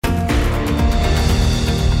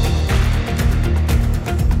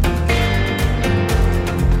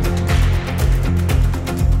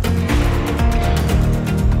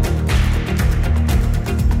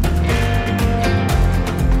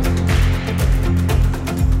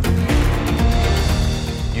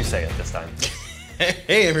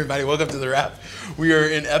Hey everybody, welcome to The Wrap. We are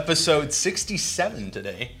in episode 67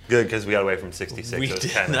 today. Good, because we got away from 66. We so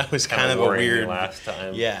did. Kinda, that was kind of a weird last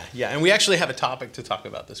time. Yeah, and we actually have a topic to talk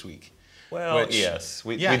about this week. Well, yes,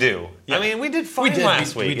 we do. Yeah. I mean, we did fine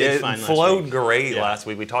last week. We did it fine last flowed week. great last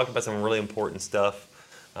week. We talked about some really important stuff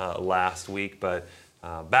last week, but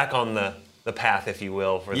back on the path, if you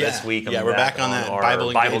will, for this week. Yeah, we're back on that our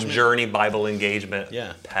Bible journey, Bible engagement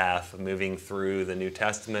path, moving through the New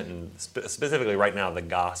Testament and specifically right now the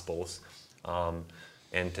Gospels.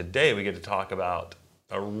 And today we get to talk about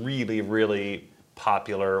a really, really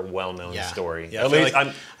popular, well-known story. Yeah, I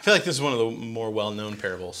feel like this is one of the more well-known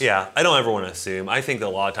parables. Yeah, I don't ever want to assume. I think that a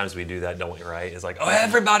lot of times we do that, don't we, right? It's like, oh,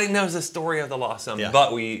 everybody knows the story of the lost son. Yeah. But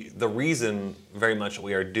the reason very much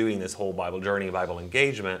we are doing this whole Bible journey, Bible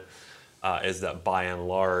engagement, is that by and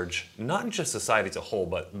large, not just society as a whole,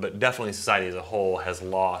 but definitely society as a whole has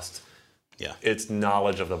lost its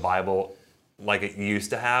knowledge of the Bible like it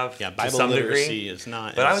used to have. Yeah, to Bible some literacy degree. is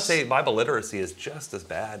not. But I would say Bible literacy is just as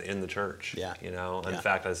bad in the church. Yeah. You know, in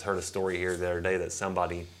fact, I just heard a story here the other day that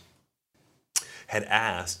somebody had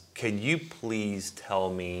asked, "Can you please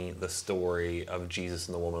tell me the story of Jesus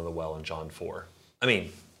and the woman of the well in John 4?" I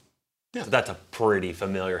mean, that's a pretty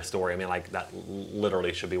familiar story. I mean, like that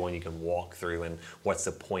literally should be one you can walk through. And what's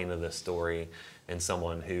the point of this story? And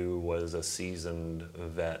someone who was a seasoned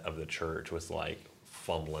vet of the church was like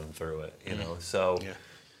fumbling through it, you know. So,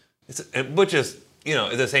 which is, you know,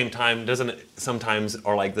 at the same time, doesn't it sometimes,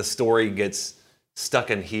 or like the story gets stuck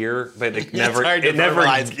in here, but it never,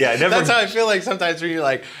 That's how I feel like sometimes when you're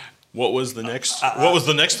like, what was the next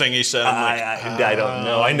thing he said? I don't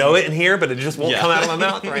know. I know it in here, but it just won't come out of my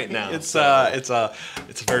mouth right now. It's a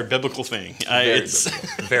very biblical thing.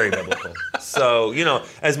 Very biblical. So, you know,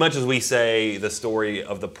 as much as we say the story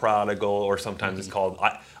of the prodigal, or sometimes it's called,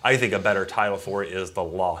 I think a better title for it is the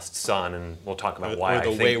lost son, and we'll talk about why.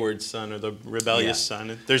 Or the wayward son, or the rebellious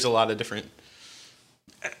son. There's a lot of different.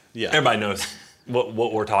 Everybody knows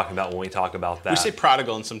what we're talking about when we talk about that. We say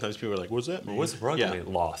prodigal, and sometimes people are like, "What's that mean?" What's prodigal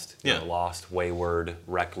mean? Lost. Yeah. You know, lost, wayward,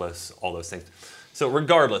 reckless, all those things. So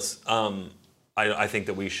regardless, I think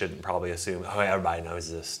that we shouldn't probably assume, oh, everybody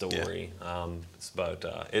knows this story.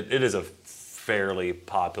 But it is a fairly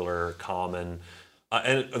popular, common,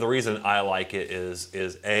 and the reason I like it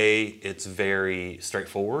is A, it's very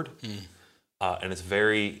straightforward, and it's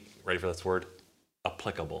very, ready for this word,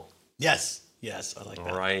 applicable. Yes, I like that.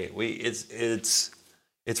 All right,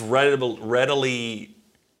 it's readily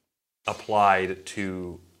applied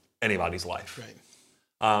to anybody's life. Right.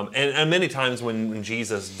 And many times when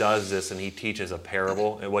Jesus does this and he teaches a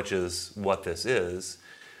parable, which is what this is,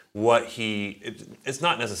 it's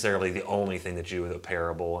not necessarily the only thing to do with a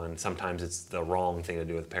parable, and sometimes it's the wrong thing to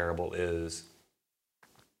do with a parable, is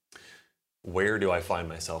where do I find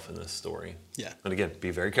myself in this story? Yeah. And again, be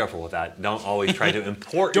very careful with that. Don't always try to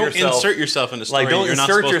import don't yourself. Don't insert yourself in a story. Like, don't you're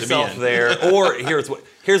insert not yourself to be there. Or here's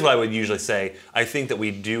what I would usually say. I think that we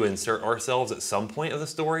do insert ourselves at some point of the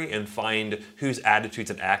story and find whose attitudes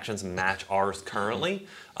and actions match ours currently.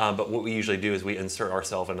 But what we usually do is we insert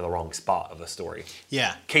ourselves into the wrong spot of the story.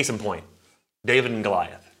 Yeah. Case in point, David and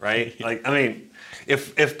Goliath, right? Like, I mean,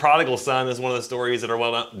 if Prodigal Son is one of the stories that are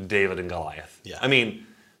well known, David and Goliath. Yeah. I mean,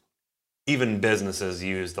 even businesses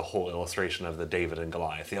use the whole illustration of the David and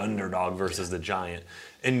Goliath, the underdog versus the giant.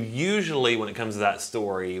 And usually when it comes to that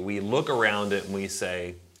story, we look around it and we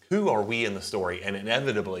say, who are we in the story? And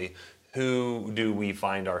inevitably, who do we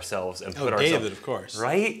find ourselves and put ourselves? David, of course.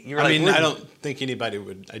 Right? I don't think anybody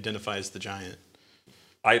would identify as the giant.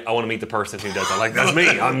 I want to meet the person who does that. Like, that's me.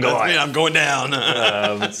 I'm Goliath. That's me. I'm going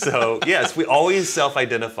down. So, yes, we always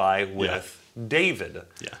self-identify with David.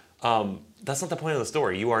 Yeah. That's not the point of the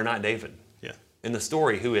story. You are not David. Yeah. In the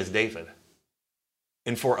story, who is David?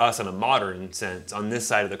 And for us, in a modern sense, on this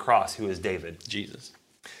side of the cross, who is David? Jesus.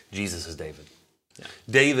 Jesus is David. Yeah.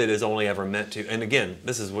 David is only ever meant to, and again,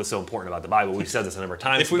 this is what's so important about the Bible. We've said this a number of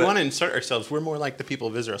times. If we want to insert ourselves, we're more like the people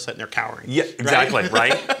of Israel sitting there cowering. Yeah, exactly,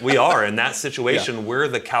 right? We are. In that situation, we're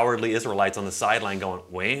the cowardly Israelites on the sideline going,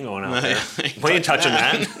 we ain't going out there. We ain't touching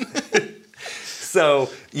that. So,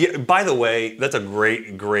 by the way, that's a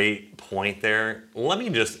great point there. Let me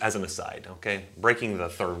just, as an aside, okay? Breaking the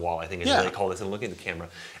third wall, I think is what they call this, and looking at the camera.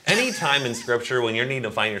 Anytime in Scripture when you're needing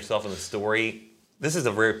to find yourself in the story, this is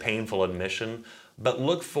a very painful admission, but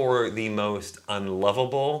look for the most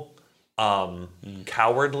unlovable,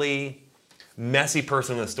 cowardly, messy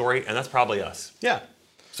person in the story, and that's probably us. Yeah.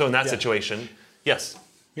 So in that situation, yes,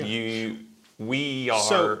 we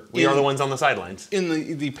are the ones on the sidelines.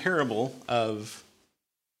 In the parable of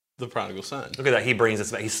the prodigal son. Look at that. He brings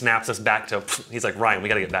us back. He snaps us back to, he's like, Ryan, we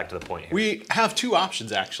got to get back to the point here. We have two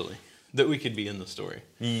options, actually. That we could be in the story.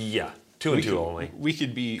 Yeah, two and two only. We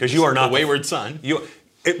could be because you are not the wayward son.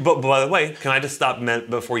 But by the way, can I just stop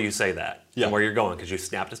before you say that and where you're going? Because you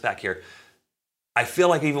snapped us back here. I feel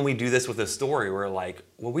like even we do this with this story, we're like,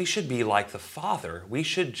 well, we should be like the Father. We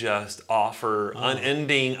should just offer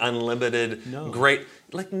unending, unlimited, great.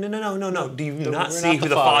 Like, no. Do you not see who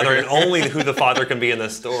the Father and only who the Father can be in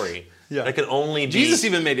this story? Yeah. That can only be. Jesus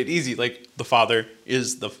even made it easy. Like, the Father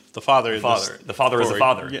is the Father. The Father is the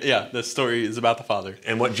Father. Yeah, the story is about the Father.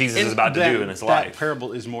 And what Jesus is about to do in his life. That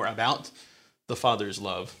parable is more about the Father's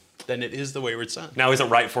love than it is the wayward son. Now, is it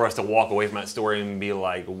right for us to walk away from that story and be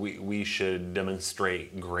like, we should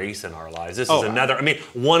demonstrate grace in our lives? This is another,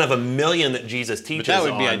 one of a million that Jesus teaches. But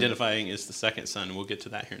that would be identifying as the second son. We'll get to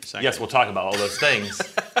that here in a second. Yes, we'll talk about all those things.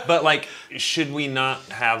 But like, should we not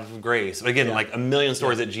have grace? Again, like a million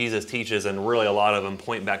stories that Jesus teaches, and really a lot of them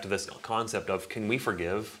point back to this concept of, can we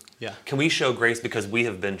forgive? Yeah. Can we show grace because we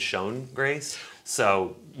have been shown grace?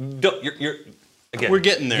 So, again, we're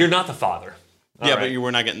getting there. You're not the Father. Yeah, right. But we're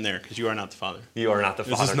not getting there because you are not the Father. You are not the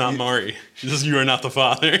Father. This is not Mari. You are not the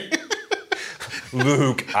Father.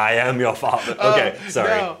 Luke, I am your Father. Okay,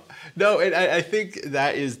 sorry. No, I think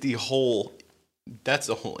that is that's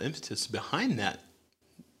the whole impetus behind that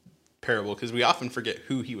parable, because we often forget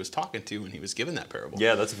who he was talking to when he was given that parable.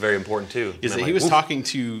 Yeah, that's very important too. Is that he was talking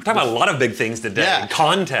to... We're talking about a lot of big things today. Yeah.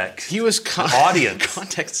 Context. He was... audience.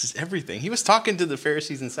 Context is everything. He was talking to the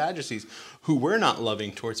Pharisees and Sadducees who were not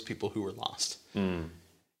loving towards people who were lost. And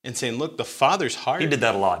saying, look, the Father's heart... He did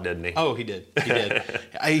that a lot, didn't he? Oh, he did. He did.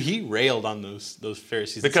 He railed on those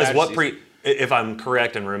Pharisees because and Sadducees. If I'm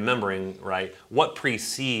correct in remembering right, what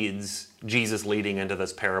precedes Jesus leading into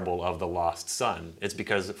this parable of the lost son? It's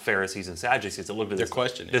because Pharisees and Sadducees that looked at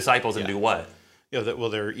their disciples and do what? Yeah,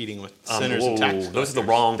 they're eating with sinners and tax collectors. Those are the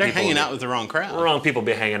wrong people. They're hanging out with the wrong crowd. The wrong people to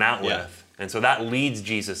be hanging out with. And so that leads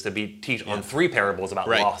Jesus to teach on 3 parables about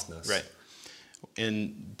lostness. Right.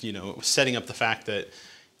 And, setting up the fact that,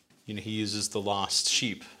 he uses the lost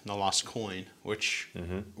sheep and the lost coin, which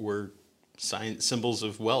were symbols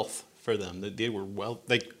of wealth for them. That they were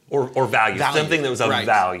or value. Something that was of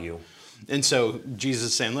value. And so Jesus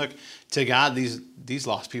is saying, look, to God, these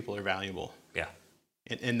lost people are valuable. Yeah.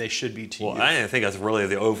 And they should be to you. Well, I think that's really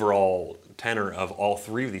the overall tenor of all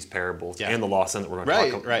 3 of these parables and the lost son that we're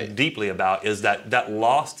going to talk deeply about, is that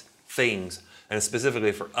lost things, and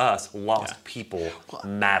specifically for us, lost people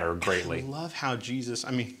matter greatly. I love how Jesus,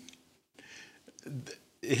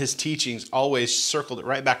 his teachings always circled it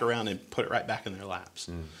right back around and put it right back in their laps.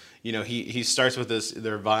 He starts with this,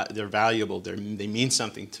 they're valuable, they mean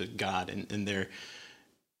something to God,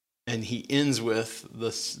 and he ends with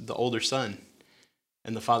the older son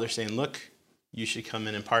and the father saying, look, you should come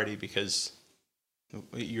in and party because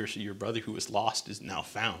your brother who was lost is now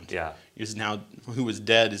found. Yeah. Who was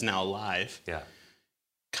dead is now alive. Yeah.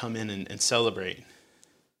 Come in and celebrate.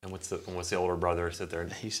 And what's the older brother sit there?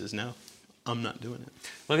 He says, no, I'm not doing it.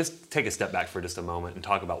 Let's take a step back for just a moment and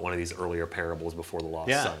talk about one of these earlier parables before the lost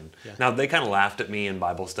son. Yeah. Now, they kind of laughed at me in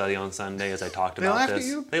Bible study on Sunday as I talked about this. At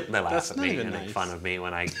you? They laugh at me and make fun of me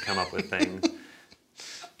when I come up with things.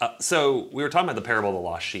 So we were talking about the parable of the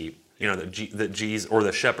lost sheep. That Jesus or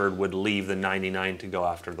the shepherd would leave the 99 to go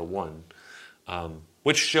after the one,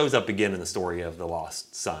 which shows up again in the story of the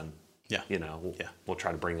lost son. Yeah. We'll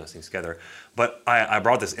try to bring those things together. But I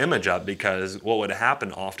brought this image up because what would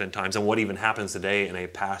happen oftentimes, and what even happens today in a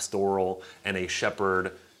pastoral and a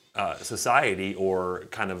shepherd society or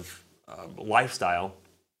kind of lifestyle,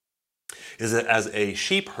 is that as a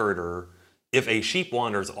sheep herder, if a sheep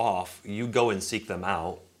wanders off, you go and seek them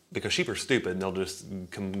out, because sheep are stupid and they'll just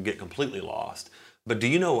get completely lost. But do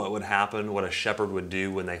you know what would happen, what a shepherd would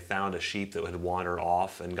do when they found a sheep that had wandered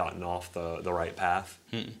off and gotten off the right path?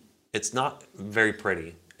 It's not very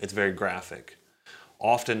pretty. It's very graphic.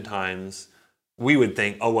 Oftentimes, we would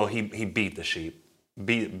think, oh, well, he beat the sheep,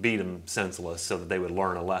 beat them senseless so that they would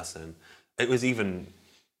learn a lesson. It was even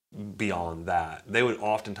beyond that. They would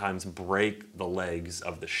oftentimes break the legs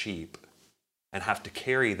of the sheep and have to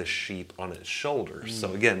carry the sheep on its shoulders.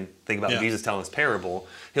 So again, think about Jesus telling this parable.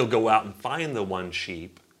 He'll go out and find the one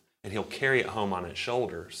sheep, and he'll carry it home on its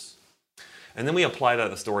shoulders. And then we apply that to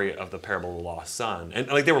the story of the parable of the lost son. And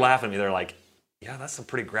they were laughing at me. They're like, yeah, that's a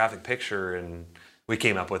pretty graphic picture. And we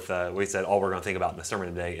came up with, we said, all we're going to think about in the sermon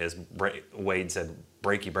today is, Wade said,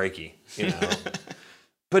 breaky.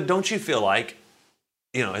 But don't you feel like,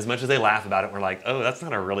 as much as they laugh about it, we're like, oh, that's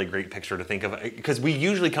not a really great picture to think of. Because we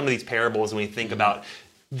usually come to these parables and we think about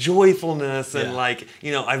joyfulness and Yeah. like,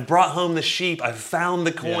 I've brought home the sheep, I've found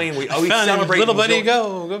the coin. We always found him. celebrate. Little buddy, joy.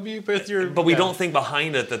 go be with your. But we don't think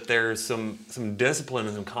behind it that there's some discipline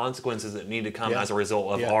and some consequences that need to come as a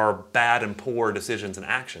result of our bad and poor decisions and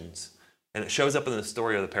actions. And it shows up in the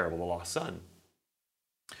story of the parable of the lost son.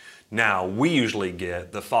 Now, we usually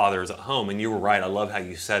get the fathers at home, and you were right, I love how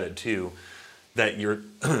you said it too, that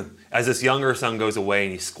as this younger son goes away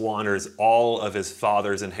and he squanders all of his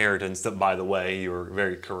father's inheritance, that, by the way, you were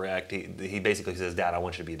very correct, he basically says, Dad, I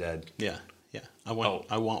want you to be dead. Yeah. I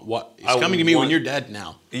want what is coming to me when you're dead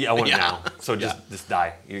now. Yeah, I want it now. So just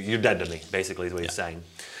die. You're dead to me, basically, is what he's saying.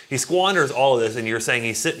 He squanders all of this, and you're saying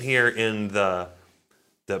he's sitting here in the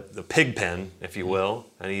pig pen, if you will,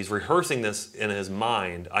 and he's rehearsing this in his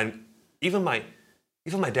mind. Even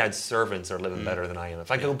my dad's servants are living better than I am.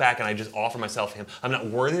 If I go back and I just offer myself to him, I'm not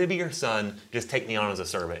worthy to be your son, just take me on as a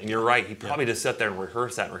servant. And you're right, he probably just sat there and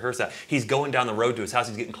rehearsed that. He's going down the road to his house,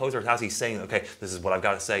 he's getting closer to his house, he's saying, okay, this is what I've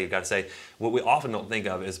got to say, you've got to say. What we often don't think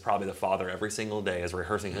of is probably the father every single day is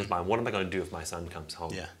rehearsing in his mind, what am I going to do if my son comes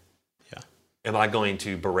home? Yeah. Am I going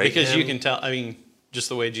to berate him? Because you can tell, just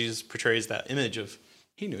the way Jesus portrays that image of,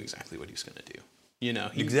 he knew exactly what he was going to do.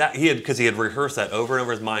 Exactly, because he had rehearsed that over and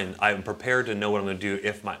over his mind. I'm prepared to know what I'm going to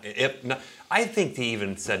do I think he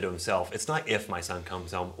even said to himself, it's not if my son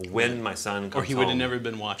comes home, when my son comes home. Or he would have never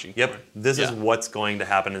been watching. Yep, this is what's going to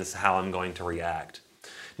happen, and this is how I'm going to react.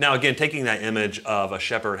 Now, again, taking that image of a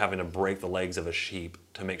shepherd having to break the legs of a sheep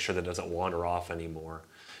to make sure that it doesn't wander off anymore.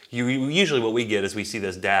 Usually what we get is we see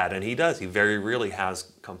this dad, and he very really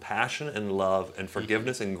has compassion and love and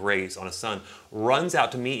forgiveness and grace on his son, runs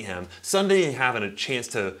out to meet him. Son didn't even have a chance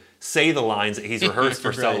to say the lines that he's rehearsed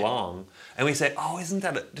for so long. And we say, oh, isn't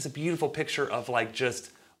that just a beautiful picture of like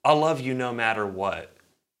just, I'll love you no matter what.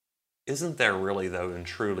 Isn't there really, though, and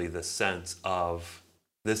truly the sense of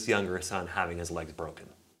this younger son having his legs broken?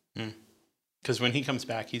 Because when he comes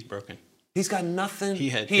back, he's broken. He's got nothing.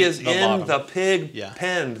 He is in bottom. the pig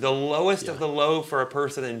pen, the lowest of the low for a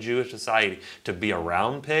person in Jewish society, to be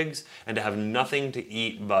around pigs and to have nothing to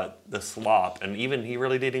eat but the slop. And even he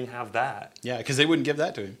really didn't have that. Yeah, because they wouldn't give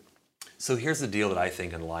that to him. So here's the deal that I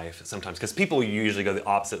think in life sometimes, because people usually go the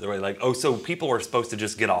opposite way, like, oh, so people are supposed to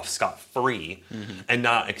just get off scot-free and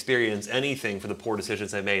not experience anything for the poor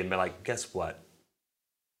decisions they made, and be like, guess what?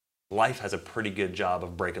 Life has a pretty good job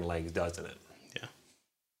of breaking legs, doesn't it?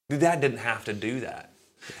 Dad didn't have to do that.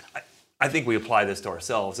 I think we apply this to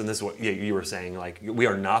ourselves, and this is what you were saying, like, we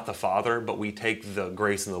are not the Father, but we take the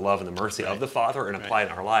grace and the love and the mercy of the Father and apply it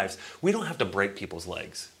in our lives. We don't have to break people's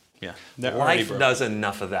legs. Yeah. Life does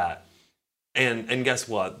enough of that. And guess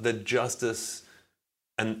what? The justice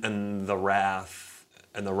and the wrath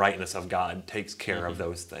and the rightness of God takes care of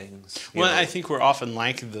those things. Well, I think we're often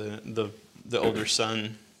like the older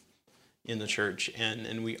son in the church,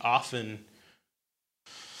 and we often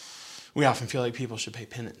feel like people should pay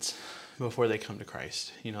penance before they come to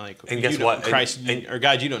Christ. And guess what? Christ, or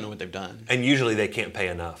God, you don't know what they've done. And usually they can't pay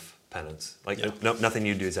enough penance. Nothing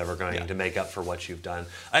you do is ever going to make up for what you've done.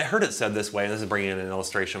 I heard it said this way, and this is bringing in an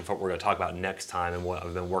illustration for what we're going to talk about next time and what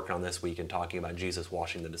I've been working on this week and talking about Jesus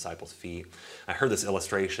washing the disciples' feet. I heard this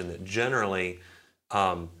illustration that generally,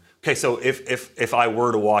 so if I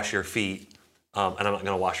were to wash your feet, and I'm not going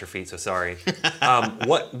to wash your feet, so sorry.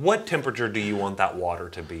 What temperature do you want that water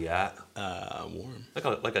to be at? Warm.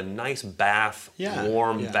 Like a nice bath,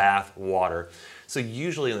 warm bath water. So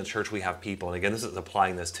usually in the church we have people, and again, this is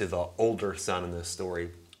applying this to the older son in this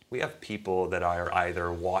story. We have people that are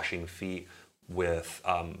either washing feet with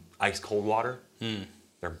ice cold water.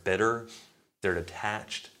 They're bitter. They're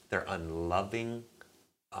detached. They're unloving.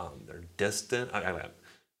 They're distant. I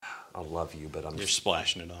love you, but You're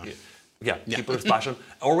splashing it on. Yeah, people are splashing.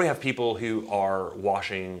 Or we have people who are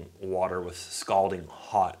washing water with scalding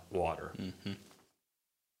hot water.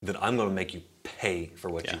 That I'm going to make you pay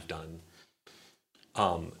for what you've done.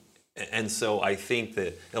 And so I think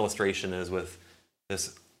the illustration is with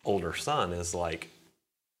this older son is like,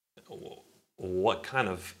 what kind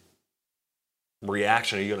of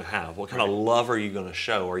reaction are you going to have? What kind of love are you going to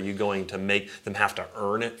show? Are you going to make them have to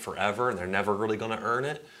earn it forever and they're never really going to earn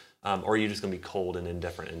it? Or are you just going to be cold and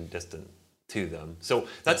indifferent and distant to them? So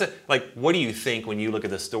that's what do you think when you look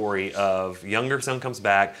at the story of younger son comes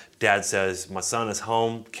back, dad says, my son is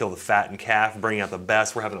home, kill the fattened calf, bring out the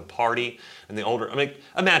best, we're having a party. And the older,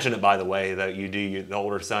 imagine it, by the way, that the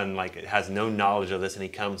older son has no knowledge of this, and he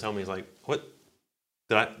comes home and he's like, what,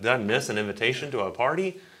 did I miss an invitation to a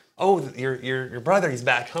party? Oh, your brother, he's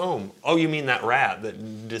back home. Oh, you mean that rat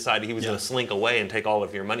that decided he was going to slink away and take all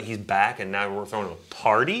of your money? He's back, and now we're throwing a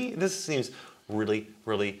party? This seems really,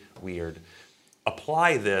 really weird.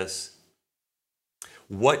 Apply this.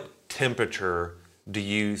 what temperature do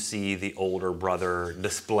you see the older brother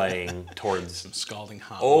displaying towards? Some scalding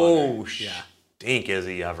hot Oh, water. Yeah. stink is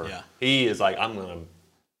he ever? Yeah. He is like, I'm gonna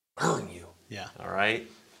burn you. Yeah. All right.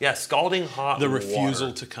 Yeah, scalding hot. The water.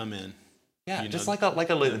 refusal to come in. Yeah, you just know, like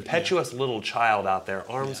a impetuous little child out there,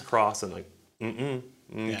 arms Yeah. crossed, and like, you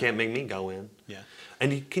Yeah. can't make me go in. Yeah.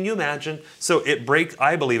 And can you imagine? So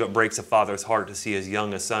I believe it breaks a father's heart to see his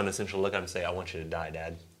youngest son essentially look at him and say, I want you to die,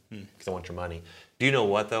 Dad, because I want your money. Do you know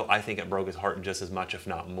what, though? I think it broke his heart just as much, if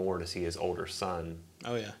not more, to see his older son.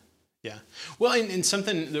 Oh, yeah. Yeah. Well, and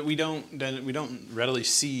something that we don't readily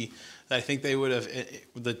see, that I think they would have,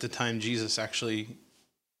 at the time Jesus actually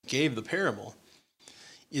gave the parable,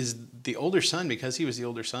 is the older son, because he was the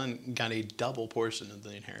older son, got a double portion of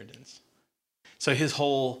the inheritance. So his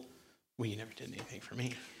whole, well, you never did anything for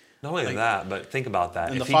me. Not only that, but think about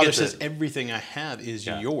that. And If the he father gets says, everything I have is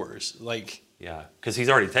yours. Like, yeah, because he's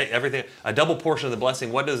already taken everything. A double portion of the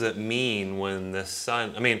blessing, what does it mean when the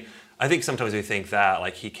son, I mean, I think sometimes we think that,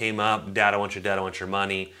 like he came up, Dad, I want your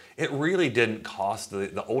money. It really didn't cost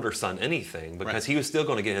the older son anything, because he was still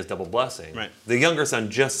going to get his double blessing. Right. The younger son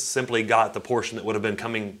just simply got the portion that would have been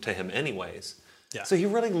coming to him anyways. Yeah. So he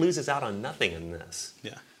really loses out on nothing in this.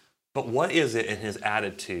 yeah. But what is it in his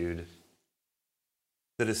attitude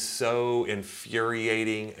that is so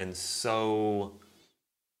infuriating and so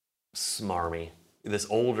smarmy? This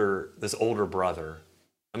older brother.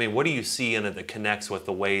 I mean, what do you see in it that connects with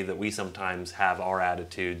the way that we sometimes have our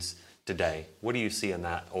attitudes today? What do you see in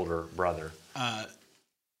that older brother? An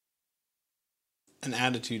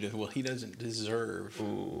attitude of, well, he doesn't deserve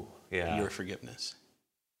your forgiveness.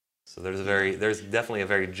 So there's definitely a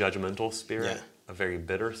very judgmental spirit, a very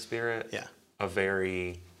bitter spirit, a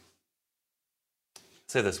very,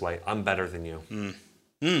 say it this way, I'm better than you.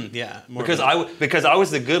 Yeah. Because I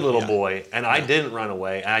was the good little boy, and I didn't run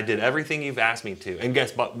away, and I did everything you've asked me to. And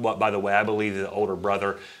guess what? By the way, I believe the older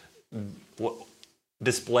brother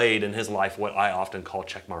displayed in his life what I often call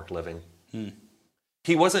checkmark living.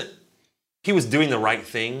 He was doing the right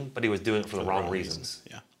thing, but he was doing it for the wrong reasons.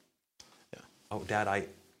 Yeah. Oh, Dad,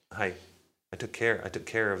 I took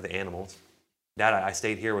care of the animals. Dad, I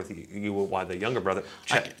stayed here with you while the younger brother.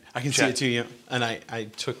 I can see it too. And I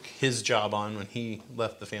took his job on when he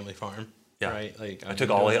left the family farm. Yeah. Right. Like I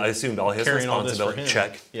assumed all his responsibility.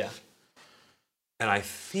 Check. Yeah. And I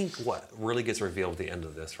think what really gets revealed at the end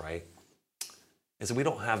of this, right, is that we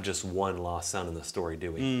don't have just one lost son in the story,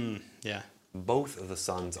 do we? Yeah. Both of the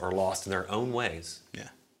sons are lost in their own ways. Yeah.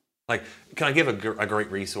 Like, can I give a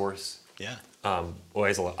great resource? Yeah.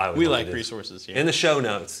 We like resources. Yeah. In the show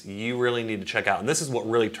notes, you really need to check out. And this is what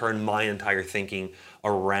really turned my entire thinking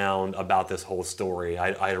around about this whole story.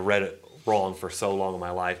 I read it wrong for so long in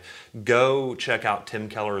my life. Go check out Tim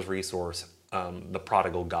Keller's resource, The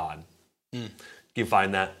Prodigal God. You can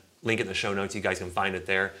find that link in the show notes. You guys can find it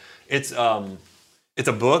there. It's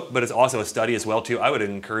a book, but it's also a study as well too. I would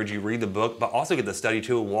encourage you to read the book, but also get the study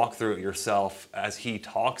too and walk through it yourself as he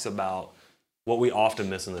talks about what we often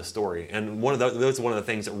miss in this story. And one of the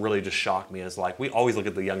things that really just shocked me is, like, we always look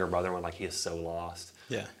at the younger brother and we're like, he is so lost.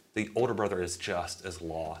 Yeah. The older brother is just as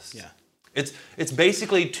lost. Yeah. It's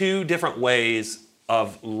basically two different ways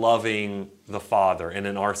of loving the Father, and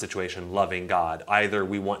in our situation, loving God. Either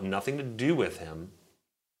we want nothing to do with him,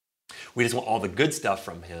 we just want all the good stuff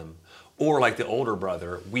from him, or like the older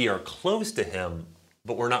brother, we are close to him,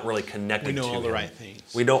 but we're not really connected to him. We know all the right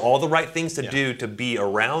things. We know all the right things to do to be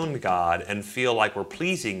around God and feel like we're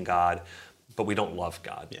pleasing God, but we don't love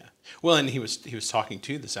God. Yeah. Well, and he was talking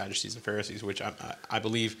to the Sadducees and Pharisees, which I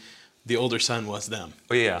believe the older son was them.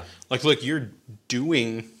 Oh, yeah. Like, look, you're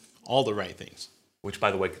doing all the right things. Which,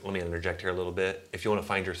 by the way, let me interject here a little bit. If you want to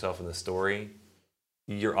find yourself in the story,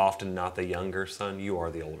 you're often not the younger son, you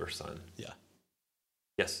are the older son. Yeah.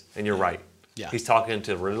 Yes, and you're right. Yeah. He's talking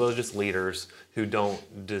to religious leaders who don't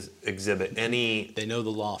exhibit any... They know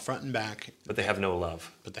the law front and back. But they have no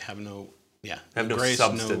love. But they have no... Yeah. They have no grace,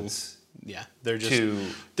 substance. They're just...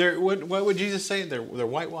 What would Jesus say? They're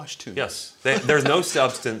whitewashed tombs. Yes. There's no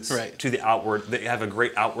substance to the outward. They have a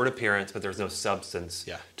great outward appearance, but there's no substance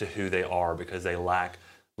to who they are because they lack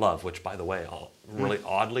love, which, by the way, really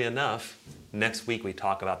oddly enough, next week we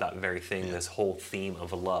talk about that very thing, this whole theme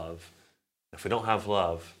of love. If we don't have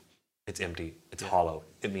love, it's empty, it's hollow,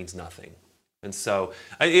 it means nothing. And so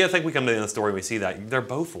I think we come to the end of the story and we see that they're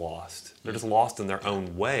both lost. They're just lost in their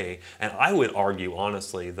own way. And I would argue,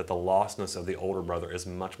 honestly, that the lostness of the older brother is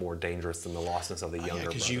much more dangerous than the lostness of the younger brother.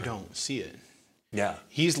 Because you don't see it. Yeah.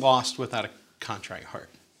 He's lost without a contrite heart.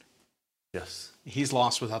 Yes. He's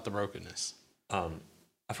lost without the brokenness.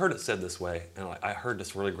 I've heard it said this way, and I heard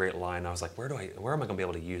this really great line. I was like, where am I going to be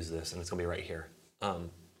able to use this? And it's going to be right here.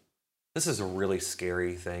 This is a really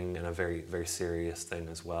scary thing and a very, very serious thing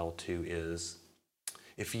as well, too, is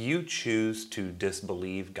if you choose to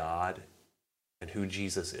disbelieve God and who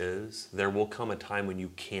Jesus is, there will come a time when you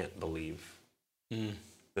can't believe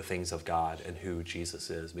the things of God and who Jesus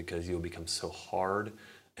is, because you'll become so hard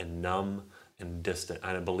and numb and distant.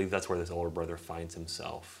 And I believe that's where this older brother finds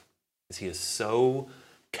himself. Is he is so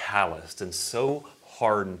calloused and so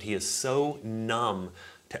hardened, he is so numb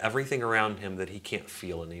to everything around him that he can't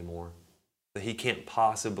feel anymore, that he can't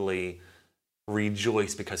possibly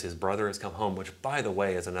rejoice because his brother has come home, which, by the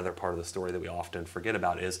way, is another part of the story that we often forget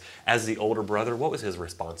about, is as the older brother, what was his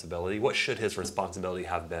responsibility? What should his responsibility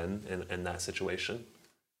have been in that situation?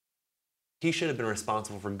 He should have been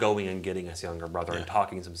responsible for going and getting his younger brother and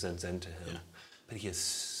talking some sense into him. Yeah. But he is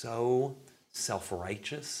so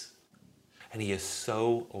self-righteous and he is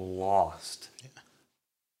so lost. Yeah.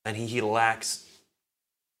 And he lacks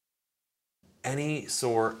any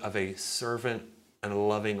sort of a servant and a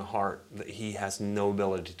loving heart, that he has no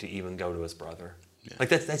ability to even go to his brother. Yeah. Like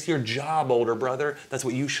that's your job, older brother. That's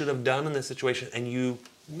what you should have done in this situation, and you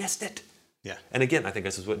missed it. Yeah. And again, I think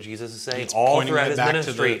this is what Jesus is saying all throughout his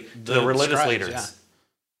ministry to the religious scribes, leaders.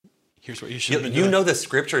 Yeah. Here's what you should have been doing. You know the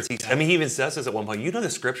scriptures. I mean, he even says this at one point. You know the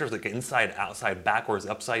scriptures, like inside, outside, backwards,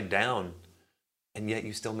 upside down, and yet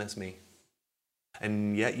you still miss me.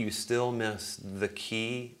 And yet you still miss the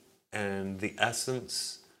key and the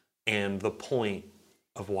essence and the point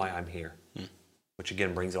of why I'm here. Which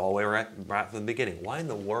again brings it all the way right from the beginning. Why in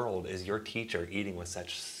the world is your teacher eating with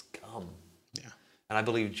such scum? Yeah. And I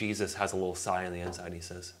believe Jesus has a little sigh on the inside. He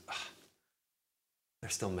says, they're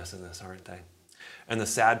still missing this, aren't they? And the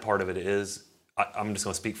sad part of it is, I'm just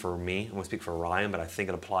going to speak for me, I'm going to speak for Ryan, but I think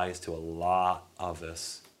it applies to a lot of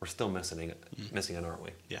us. We're still missing it, aren't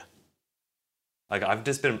we? Yeah. Like I've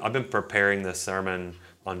been preparing this sermon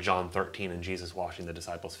on John 13 and Jesus washing the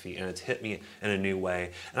disciples' feet, and it's hit me in a new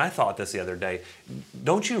way. And I thought this the other day.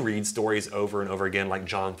 Don't you read stories over and over again like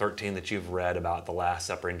John 13 that you've read about the Last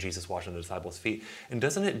Supper and Jesus washing the disciples' feet? And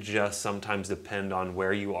doesn't it just sometimes depend on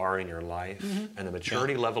where you are in your life and the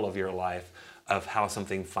maturity level of your life of how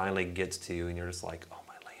something finally gets to you, and you're just like, oh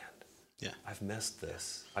my land, yeah, I've missed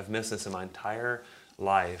this. I've missed this in my entire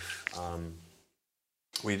life.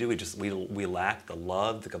 We lack the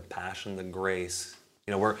love, the compassion, the grace.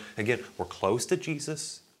 You know, we're close to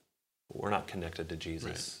Jesus, but we're not connected to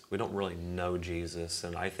Jesus. Right. We don't really know Jesus.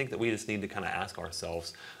 And I think that we just need to kind of ask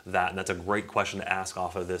ourselves that. And that's a great question to ask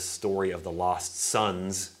off of this story of the lost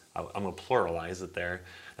sons. I'm going to pluralize it there.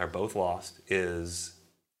 They're both lost. Is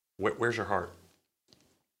where's your heart?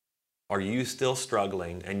 Are you still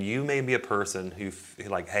struggling? And you may be a person who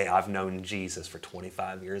like, hey, I've known Jesus for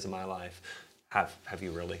 25 years of my life. Have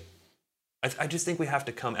you really? I just think we have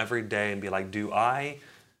to come every day and be like, do I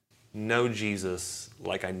know Jesus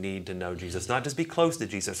like I need to know Jesus? Not just be close to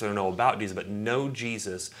Jesus or know about Jesus, but know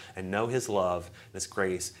Jesus and know his love and his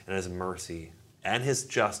grace and his mercy and his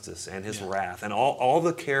justice and his wrath and all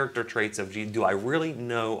the character traits of Jesus. Do I really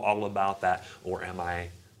know all about that, or am I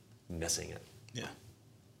missing it? Yeah.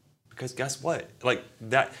 Because guess what? Like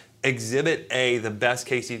that exhibit A, the best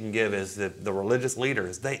case you can give is the religious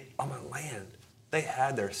leaders. They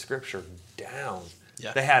had their scripture down.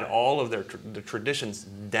 Yeah. They had all of the traditions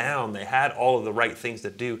down. They had all of the right things to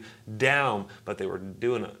do down, but they were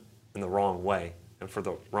doing it in the wrong way and for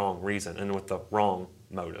the wrong reason and with the wrong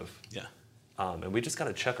motive. Yeah. And we just got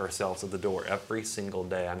to check ourselves at the door every single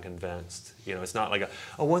day, I'm convinced. You know, it's not like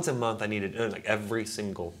once a month I need to do it. Like every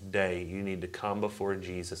single day you need to come before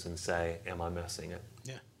Jesus and say, am I missing it?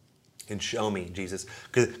 Yeah. And show me, Jesus.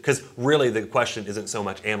 Because really the question isn't so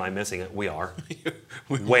much, am I missing it? We are.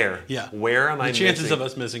 Where? Yeah. Where am I missing? The chances of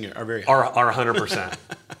us missing it are very high. Are 100%.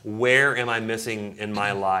 Where am I missing in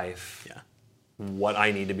my life what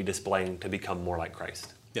I need to be displaying to become more like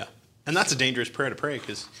Christ? Yeah. And that's a dangerous prayer to pray,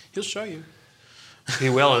 because he'll show you. He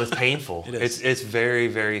will, and it's painful. It is. It's very,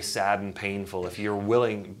 very sad and painful if you're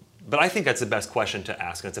willing. But I think that's the best question to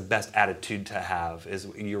ask, and it's the best attitude to have, is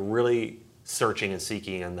you're really searching and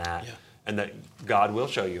seeking in that, and that God will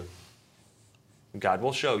show you. God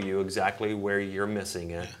will show you exactly where you're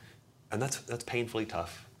missing it, and that's painfully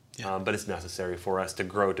tough. But it's necessary for us to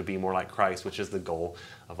grow to be more like Christ, which is the goal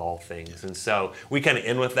of all things. And so we kind of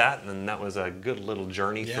end with that, and that was a good little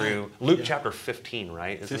journey through Luke chapter 15,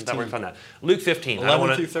 right? Isn't that where we found that? Luke 15.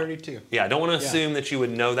 11 through 32. Yeah, I don't want to assume that you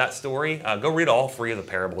would know that story. Go read all three of the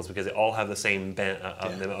parables, because they all have the same bent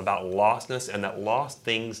of them about lostness, and that lost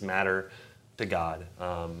things matter to God.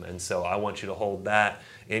 And so I want you to hold that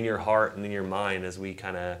in your heart and in your mind as we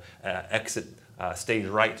kind of exit stage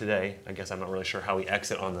right today. I guess I'm not really sure how we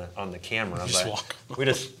exit on the camera. Just but walk.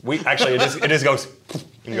 we actually it just goes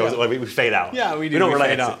and goes like we fade out. Yeah, we do. We don't really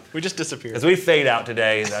fade exit. out. We just disappear. As we fade out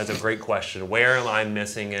today, that's a great question. Where am I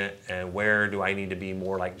missing it, and where do I need to be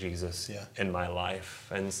more like Jesus in my life?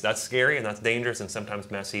 And that's scary, and that's dangerous, and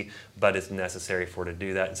sometimes messy, but it's necessary for to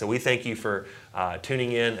do that. And so we thank you for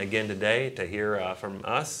tuning in again today to hear from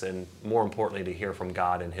us, and more importantly, to hear from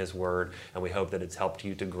God and His Word. And we hope that it's helped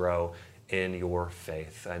you to grow in your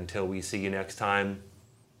faith. Until we see you next time,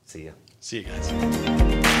 see you. See you guys.